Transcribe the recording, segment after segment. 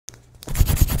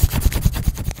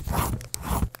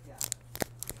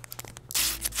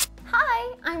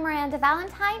Miranda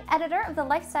Valentine, editor of the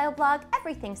lifestyle blog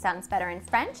Everything Sounds Better in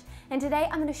French, and today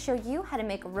I'm going to show you how to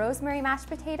make rosemary mashed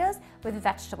potatoes with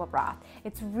vegetable broth.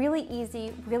 It's really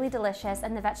easy, really delicious,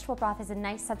 and the vegetable broth is a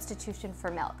nice substitution for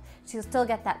milk. So you'll still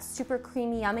get that super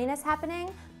creamy yumminess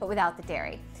happening, but without the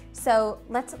dairy. So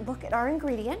let's look at our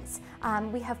ingredients.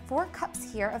 We have 4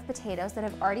 cups here of potatoes that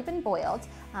have already been boiled,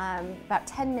 about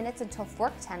 10 minutes until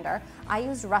fork tender. I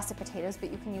used russet potatoes,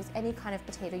 but you can use any kind of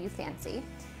potato you fancy.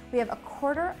 We have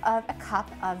 1/4 of a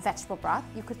cup of vegetable broth.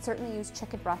 You could certainly use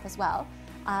chicken broth as well.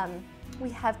 We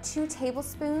have 2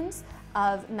 tablespoons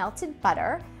of melted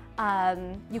butter.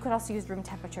 You could also use room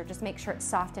temperature, just make sure it's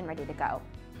soft and ready to go.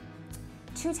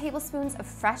 2 tablespoons of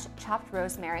fresh chopped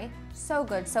rosemary. So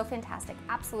good, so fantastic.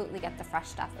 Absolutely get the fresh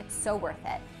stuff. It's so worth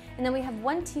it. And then we have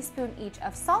 1 teaspoon each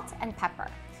of salt and pepper.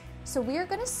 So we are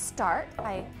going to start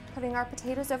by putting our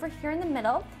potatoes over here in the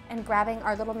middle and grabbing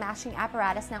our little mashing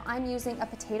apparatus. Now I'm using a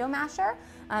potato masher.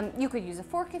 You could use a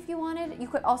fork if you wanted. You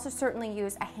could also certainly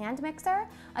use a hand mixer.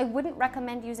 I wouldn't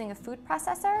recommend using a food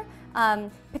processor.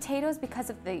 Potatoes,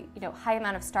 because of the high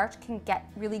amount of starch, can get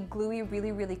really gluey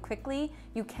really quickly.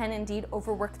 You can indeed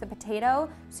overwork the potato,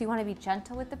 so you want to be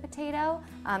gentle with the potato.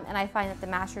 And I find that the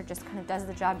masher just kind of does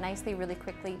the job nicely, really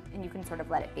quickly, and you can sort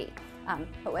of let it be.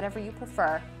 But whatever you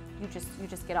prefer, you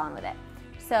just get on with it.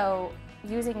 So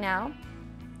using now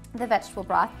the vegetable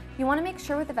broth, you want to make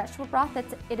sure with the vegetable broth that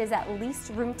it is at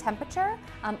least room temperature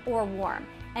or warm.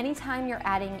 Anytime you're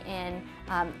adding in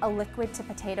a liquid to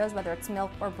potatoes, whether it's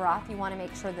milk or broth, you want to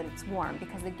make sure that it's warm,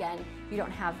 because again, you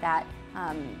don't have that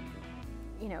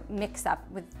mix up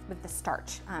with the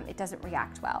starch. It doesn't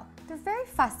react well. They're very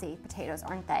fussy potatoes,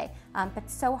 aren't they? But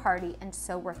so hearty and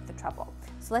so worth the trouble.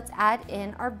 So let's add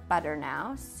in our butter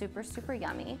now. Super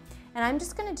yummy. And I'm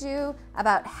just going to do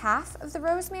about half of the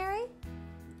rosemary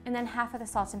and then half of the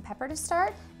salt and pepper to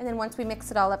start. And then once we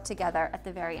mix it all up together, at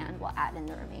the very end, we'll add in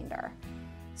the remainder.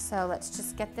 So let's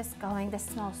just get this going. This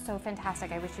smells so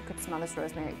fantastic. I wish you could smell this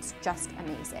rosemary. It's just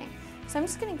amazing. So I'm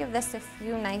just going to give this a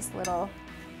few nice little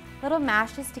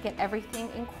mashes to get everything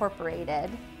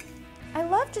incorporated. I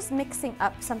love just mixing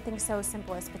up something so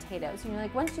simple as potatoes.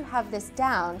 Like once you have this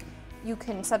down, you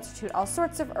can substitute all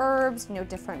sorts of herbs,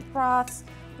 different broths,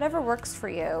 whatever works for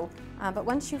you. But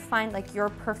once you find like your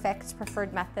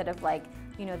preferred method of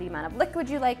the amount of liquid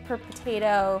you like per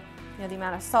potato, the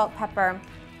amount of salt, pepper,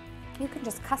 you can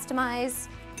just customize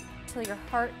till your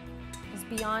heart is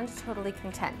beyond totally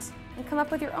content and come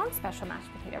up with your own special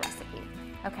mashed potato recipe.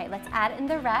 Okay, let's add in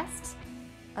the rest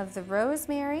of the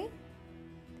rosemary.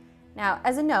 Now,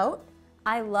 as a note,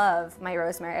 I love my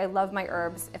rosemary. I love my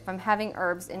herbs. If I'm having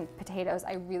herbs in potatoes,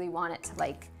 I really want it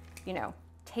to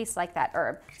taste like that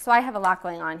herb. So I have a lot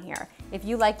going on here. If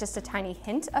you like just a tiny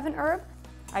hint of an herb,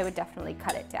 I would definitely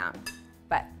cut it down.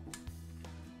 But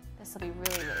this will be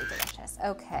really delicious.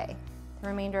 Okay, the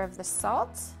remainder of the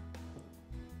salt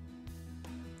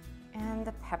and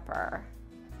the pepper.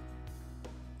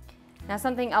 Now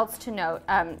something else to note,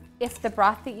 if the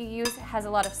broth that you use has a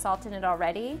lot of salt in it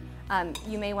already,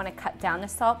 you may want to cut down the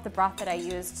salt. The broth that I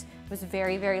used was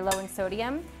very low in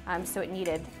sodium, so it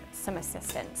needed some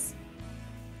assistance.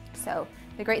 So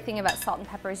the great thing about salt and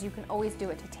pepper is you can always do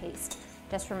it to taste.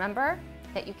 Just remember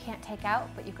that you can't take out,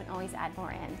 but you can always add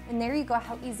more in. And there you go,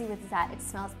 how easy was that? It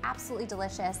smells absolutely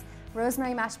delicious.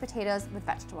 Rosemary mashed potatoes with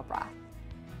vegetable broth.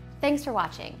 Thanks for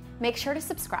watching. Make sure to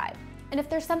subscribe. And if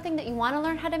there's something that you want to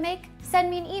learn how to make, send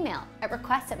me an email at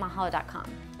requests@mahalo.com.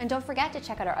 And don't forget to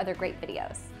check out our other great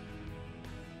videos.